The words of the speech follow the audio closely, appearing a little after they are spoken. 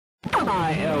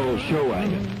WFIL show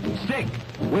wagon. Stick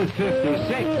with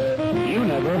 56. You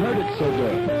never heard it so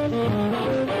good.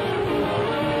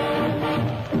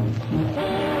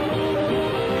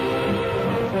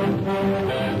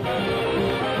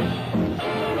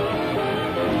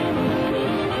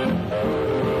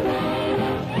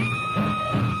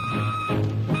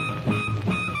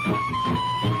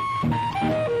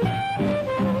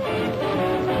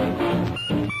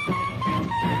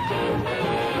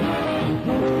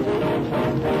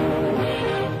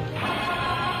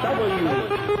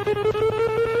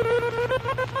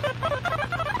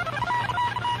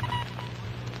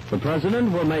 The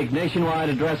President will make nationwide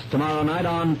address tomorrow night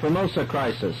on Formosa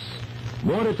crisis.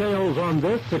 More details on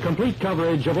this, a complete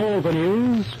coverage of all the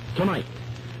news, tonight.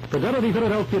 Fidelity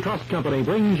Philadelphia Trust Company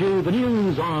brings you the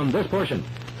news on this portion.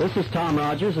 This is Tom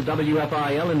Rogers at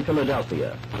WFIL in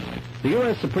Philadelphia. The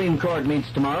U.S. Supreme Court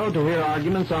meets tomorrow to hear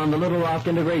arguments on the Little Rock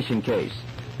integration case.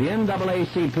 The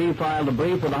NAACP filed a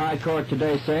brief with the High Court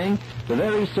today saying the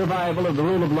very survival of the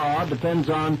rule of law depends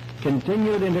on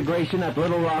continued integration at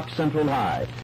Little Rock Central High.